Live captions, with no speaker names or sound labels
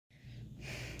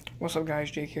What's up guys,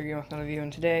 Jake here again with another video,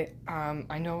 and today,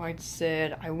 I know I'd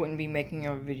said I wouldn't be making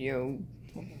a video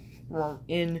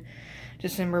in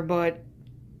December, but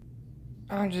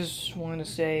I just wanted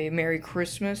to say Merry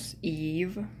Christmas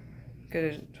Eve,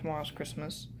 because tomorrow's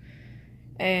Christmas,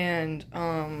 and,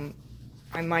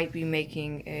 I might be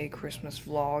making a Christmas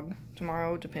vlog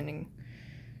tomorrow, depending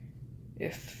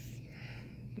if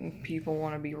people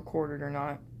want to be recorded or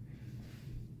not,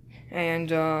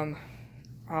 and,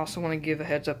 I also want to give a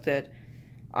heads up that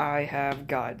I have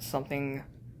got something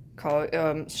called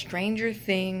Stranger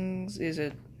Things is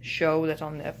a show that's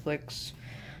on Netflix.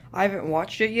 I haven't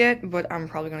watched it yet, but I'm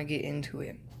probably going to get into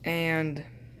it. And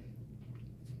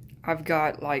I've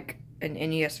got like an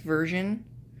NES version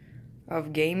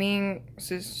of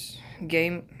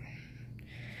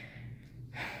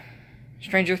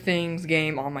Stranger Things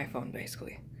game on my phone,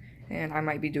 basically. And I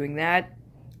might be doing that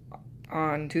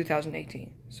on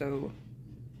 2018. So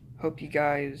hope you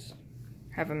guys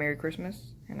have a Merry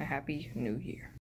Christmas and a Happy New Year.